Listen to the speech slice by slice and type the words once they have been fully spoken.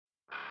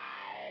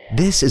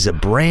This is a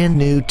brand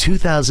new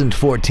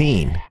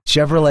 2014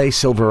 Chevrolet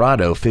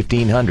Silverado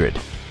 1500.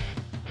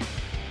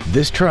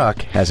 This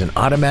truck has an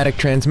automatic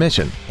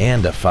transmission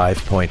and a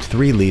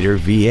 5.3-liter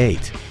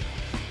V8.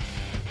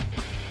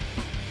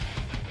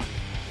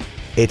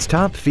 Its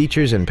top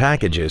features and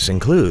packages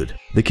include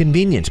the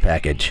convenience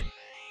package,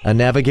 a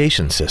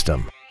navigation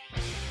system,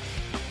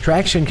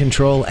 traction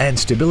control and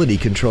stability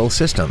control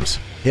systems,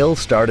 hill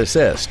start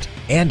assist,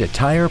 and a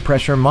tire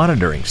pressure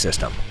monitoring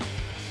system.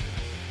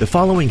 The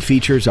following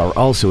features are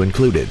also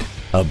included: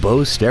 a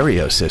Bose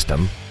stereo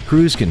system,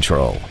 cruise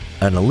control,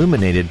 an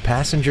illuminated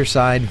passenger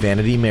side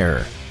vanity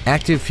mirror,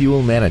 active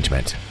fuel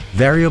management,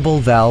 variable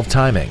valve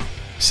timing,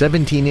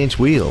 17-inch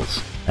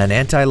wheels, an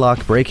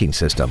anti-lock braking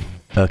system,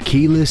 a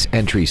keyless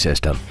entry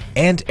system,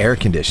 and air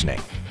conditioning.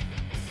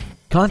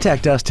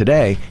 Contact us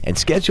today and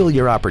schedule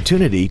your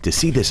opportunity to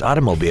see this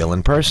automobile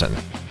in person.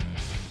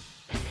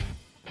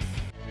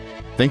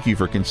 Thank you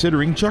for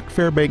considering Chuck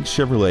Fairbanks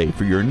Chevrolet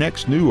for your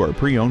next new or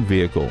pre-owned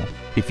vehicle.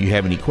 If you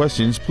have any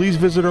questions, please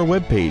visit our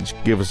webpage,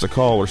 give us a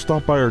call, or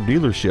stop by our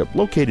dealership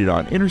located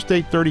on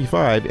Interstate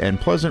 35 and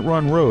Pleasant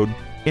Run Road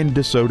in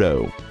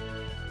DeSoto.